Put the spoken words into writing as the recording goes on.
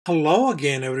Hello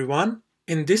again everyone.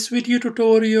 In this video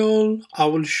tutorial, I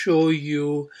will show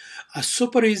you a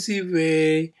super easy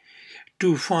way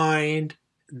to find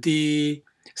the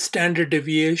standard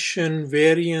deviation,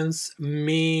 variance,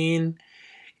 mean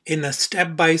in a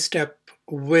step-by-step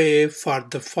way for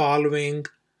the following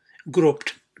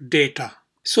grouped data.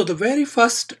 So the very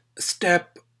first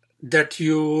step that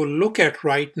you look at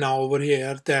right now over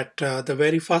here, that the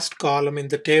very first column in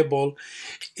the table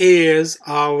is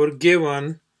our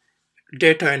given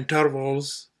data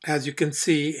intervals, as you can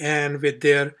see, and with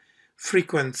their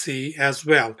frequency as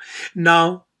well.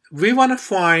 Now we want to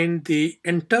find the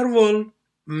interval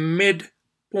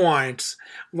midpoints.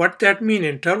 What that mean,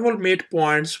 interval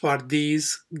midpoints for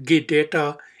these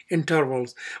data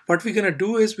intervals. What we're going to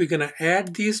do is we're going to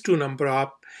add these two numbers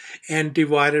up and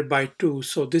divide it by 2.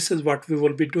 So this is what we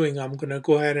will be doing. I'm going to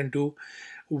go ahead and do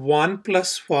 1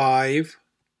 plus 5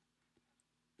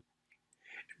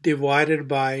 divided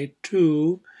by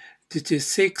 2, which is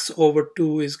 6 over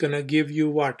 2, is going to give you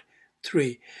what?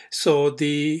 3. So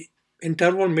the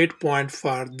interval midpoint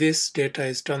for this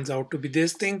data turns out to be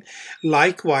this thing.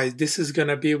 Likewise, this is going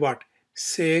to be what?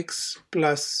 6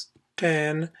 plus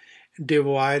 10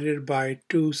 divided by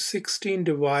 2. 16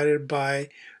 divided by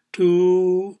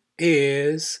 2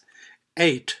 is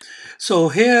 8. So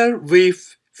here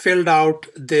we've filled out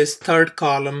this third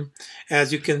column.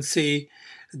 As you can see,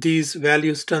 these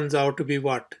values turns out to be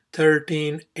what?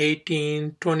 13,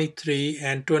 18, 23,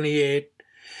 and 28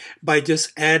 by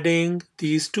just adding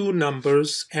these two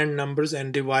numbers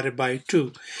and divided by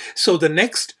 2. So the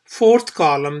next fourth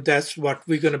column, that's what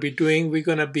we're going to be doing. We're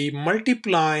going to be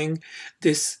multiplying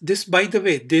this. By the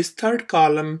way, this third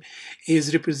column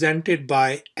is represented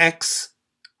by x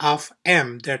of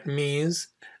m. That means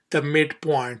the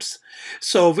midpoints.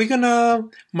 So we're gonna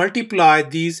multiply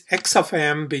these x of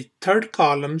m with third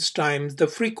columns times the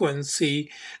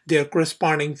frequency, their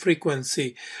corresponding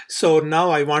frequency. So now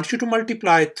I want you to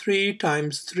multiply 3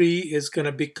 times 3 is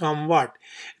gonna become what?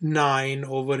 9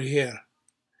 over here.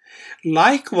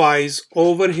 Likewise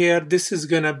over here, this is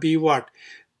gonna be what?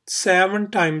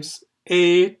 7 times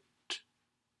 8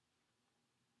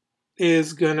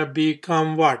 is gonna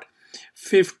become what?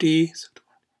 56.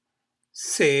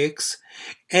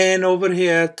 And over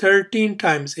here 13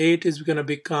 times 8 is going to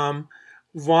become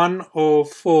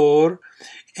 104,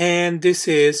 and this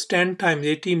is 10 times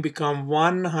 18 become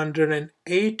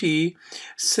 180.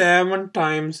 7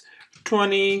 times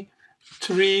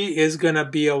 23 is going to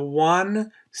be a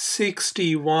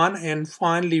 161, and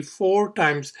finally 4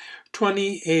 times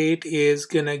 28 is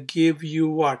going to give you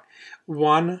what?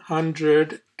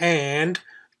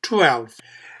 112.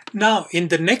 Now, in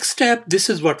the next step, this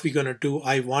is what we're going to do.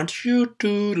 I want you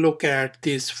to look at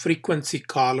this frequency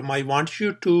column. I want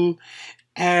you to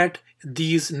add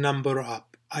these number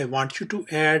up. I want you to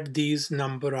add these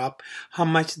number up. How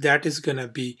much that is going to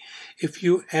be? If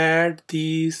you add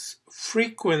these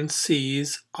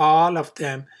frequencies, all of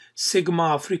them,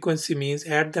 sigma of frequency means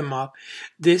add them up.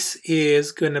 This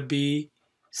is going to be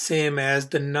same as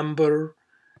the number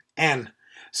n.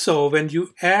 So when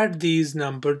you add these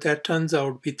numbers, that turns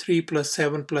out to be 3 plus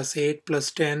 7 plus 8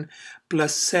 plus 10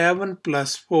 plus 7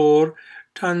 plus 4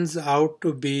 turns out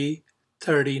to be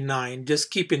 39.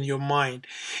 Just keep in your mind.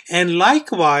 And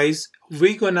likewise,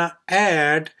 we're going to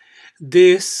add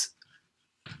this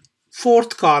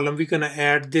fourth column. We're going to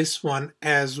add this one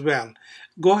as well.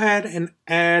 Go ahead and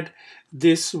add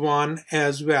this one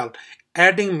as well.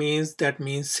 Adding means, that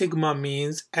means sigma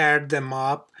means add them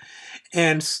up.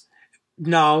 And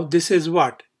now this is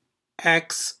what?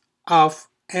 X of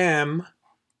m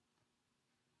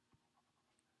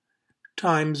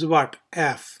times what?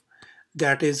 F.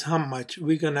 That is how much?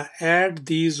 We're gonna add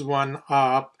these one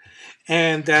up,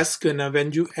 and that's gonna,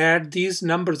 when you add these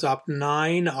numbers up,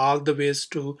 9 all the ways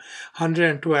to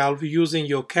 112 using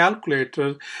your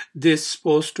calculator, this is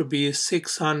supposed to be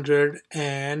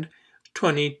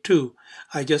 622.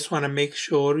 I just want to make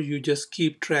sure you just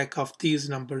keep track of these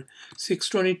numbers.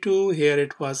 622, here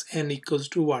it was n equals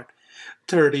to what?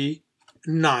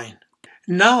 39.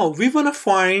 Now we want to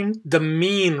find the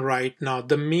mean right now.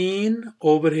 The mean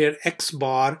over here, x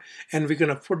bar, and we're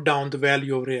going to put down the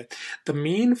value over here. The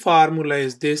mean formula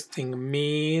is this thing.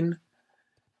 Mean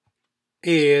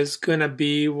is going to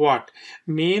be what?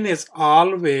 Mean is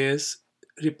always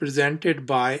represented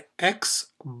by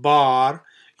x bar.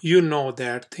 You know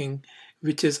that thing,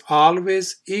 which is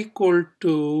always equal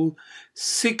to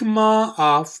sigma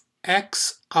of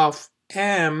x of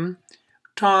m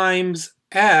times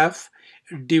f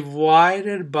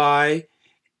divided by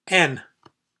n,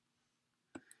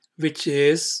 which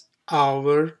is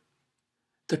the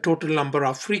total number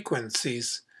of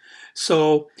frequencies.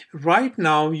 So right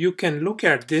now you can look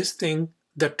at this thing.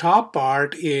 The top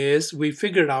part is we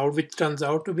figured out, which turns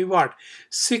out to be what?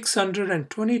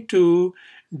 622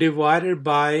 divided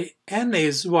by n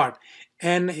is what?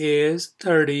 N is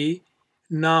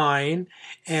 39,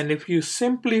 and if you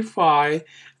simplify,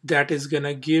 that is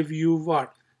gonna give you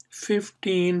what?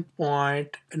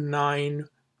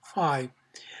 15.95.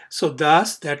 So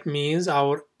thus that means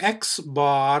our x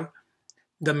bar,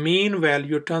 the mean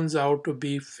value turns out to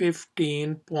be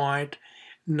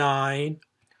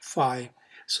 15.95.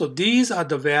 So these are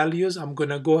the values. I'm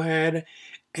going to go ahead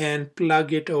and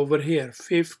plug it over here.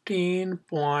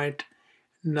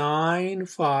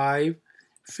 15.95,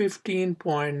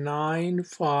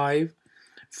 15.95,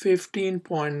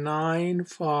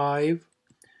 15.95,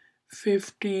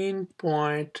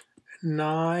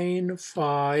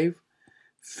 15.95,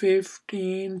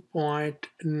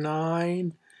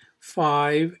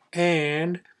 15.95,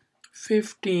 and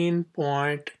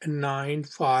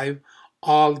 15.95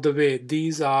 all the way.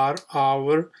 These are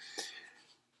our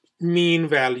mean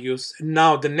values.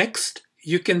 Now the next,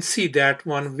 you can see that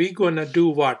one, we're gonna do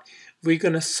what? We're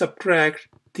gonna subtract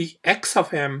the x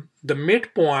of m, the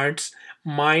midpoints,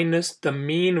 minus the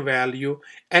mean value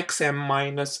xm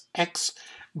minus x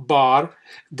bar.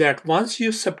 That once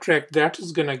you subtract, that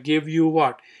is gonna give you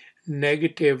what?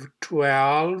 Negative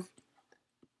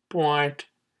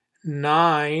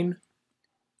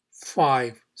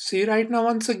 12.95. See right now,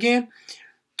 once again,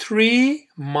 3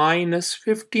 minus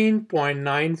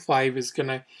 15.95 is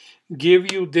gonna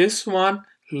give you this one.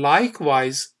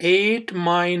 Likewise, 8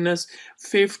 minus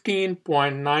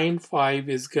 15.95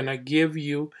 is gonna give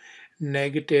you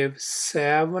negative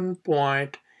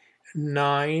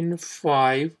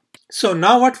 7.95. So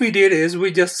now what we did is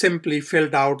we just simply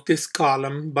filled out this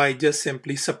column by just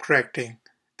simply subtracting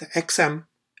the xm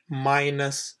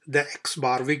minus the x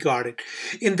bar. We got it.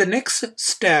 In the next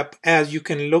step, as you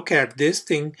can look at this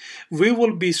thing, we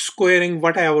will be squaring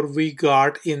whatever we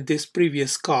got in this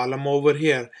previous column over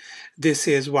here. This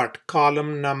is what?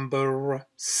 Column number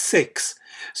 6.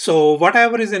 So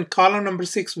whatever is in column number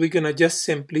 6, we're gonna just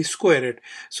simply square it.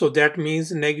 So that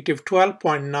means negative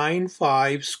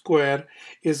 12.95 square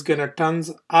is gonna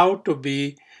turns out to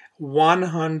be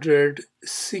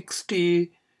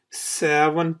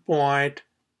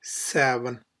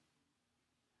 167.7.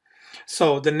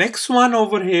 So the next one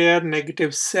over here,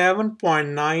 negative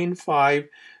 7.95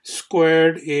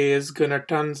 squared is gonna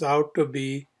turns out to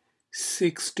be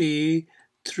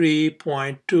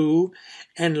 63.2,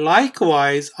 and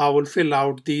likewise I will fill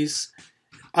out these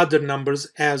other numbers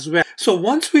as well. So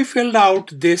once we filled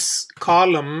out this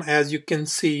column, as you can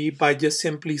see, by just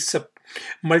simply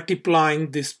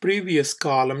multiplying this previous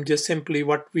column, just simply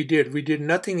what we did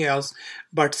nothing else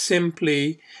but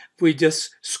simply we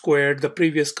just squared the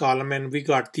previous column and we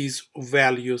got these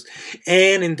values.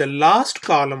 And in the last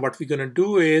column, what we're going to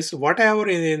do is whatever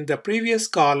in the previous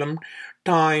column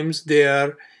times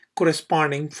their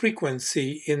corresponding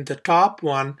frequency. In the top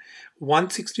one,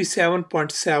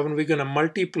 167.7, we're going to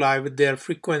multiply with their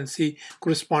frequency.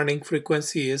 Corresponding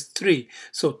frequency is 3.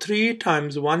 So 3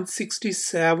 times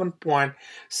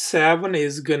 167.7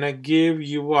 is going to give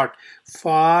you what?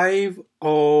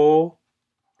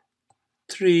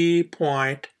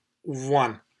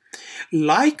 503.1.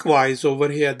 Likewise over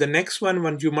here, the next one,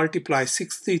 when you multiply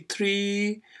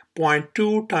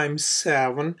 63.2 times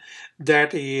 7,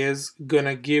 that is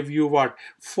gonna give you what?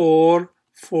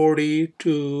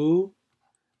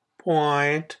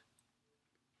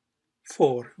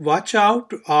 442.4. Watch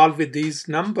out all with these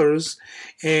numbers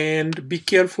and be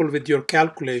careful with your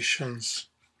calculations.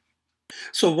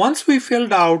 So once we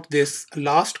filled out this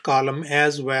last column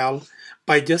as well,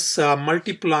 by just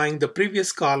multiplying the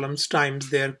previous columns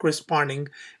times their corresponding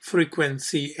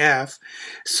frequency f.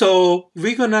 So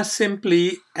we're gonna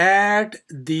simply add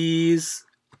these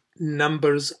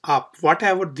numbers up,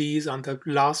 whatever these on the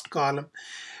last column.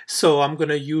 So I'm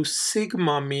gonna use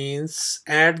sigma, means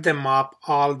add them up,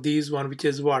 all these one, which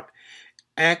is what?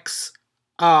 X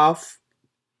of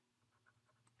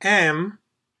m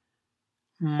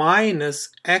minus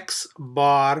x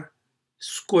bar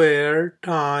square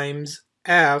times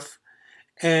f,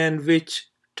 and which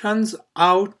turns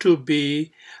out to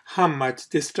be how much?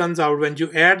 This turns out, when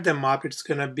you add them up, it's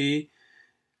gonna be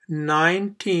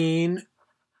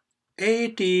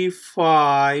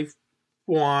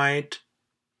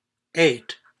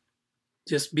 1985.8.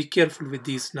 Just be careful with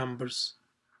these numbers.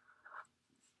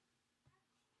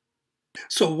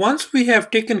 So once we have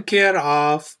taken care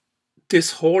of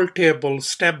this whole table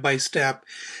step by step,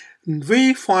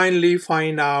 we finally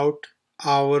find out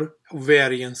our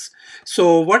variance.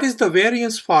 So what is the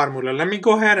variance formula? Let me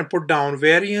go ahead and put down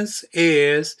variance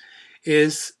is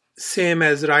same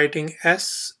as writing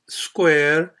s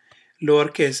square,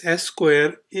 lowercase s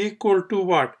square, equal to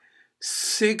what?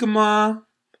 Sigma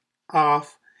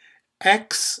of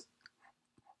x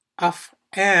of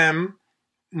m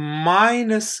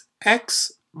minus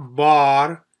x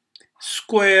bar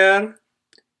square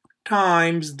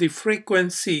times the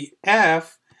frequency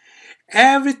f.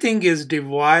 Everything is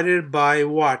divided by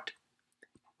what?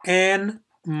 N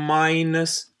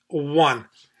minus 1.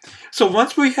 So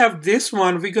once we have this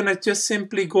one, we're going to just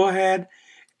simply go ahead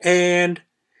and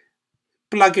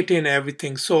plug it in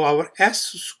everything. So our s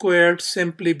squared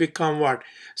simply become what?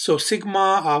 So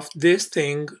sigma of this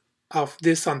thing, of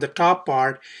this on the top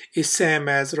part, is same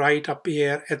as right up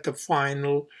here at the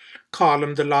final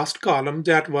column, the last column.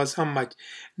 That was how much?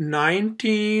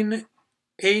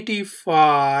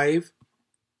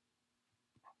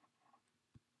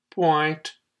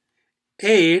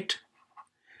 1985.8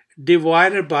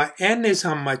 divided by n is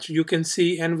how much? You can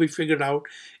see n we figured out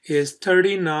is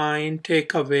 39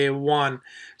 take away 1.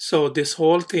 So this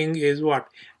whole thing is what?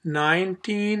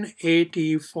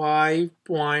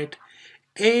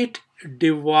 1985.8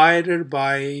 divided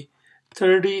by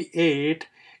 38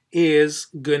 is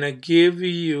gonna give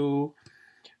you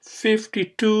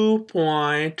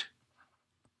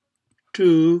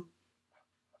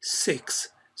 52.26.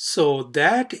 So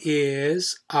that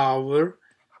is our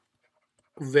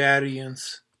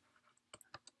variance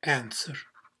answer.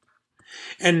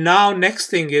 And now next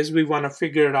thing is we want to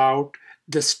figure out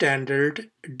the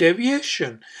standard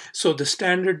deviation. So the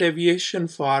standard deviation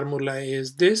formula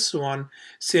is this one.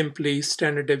 Simply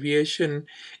standard deviation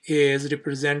is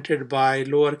represented by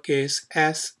lowercase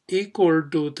s equal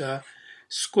to the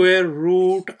square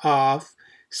root of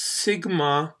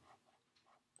sigma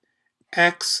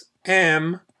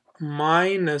xm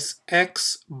minus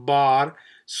x bar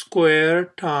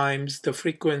square times the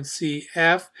frequency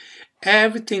f.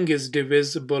 Everything is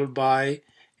divisible by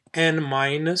n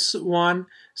minus 1.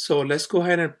 So let's go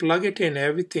ahead and plug it in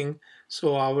everything.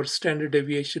 So our standard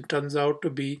deviation turns out to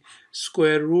be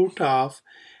square root of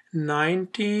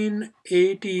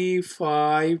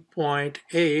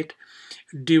 1985.8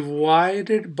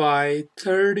 divided by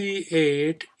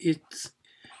 38. It's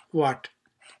what?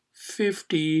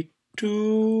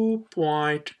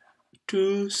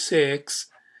 52.26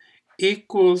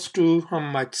 equals to how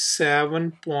much?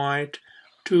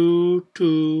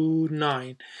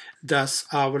 7.229. Thus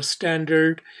our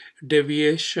standard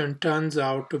deviation turns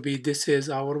out to be, this is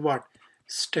our what?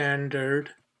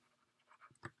 Standard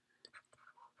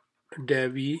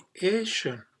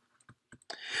deviation.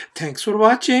 Thanks for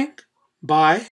watching. Bye.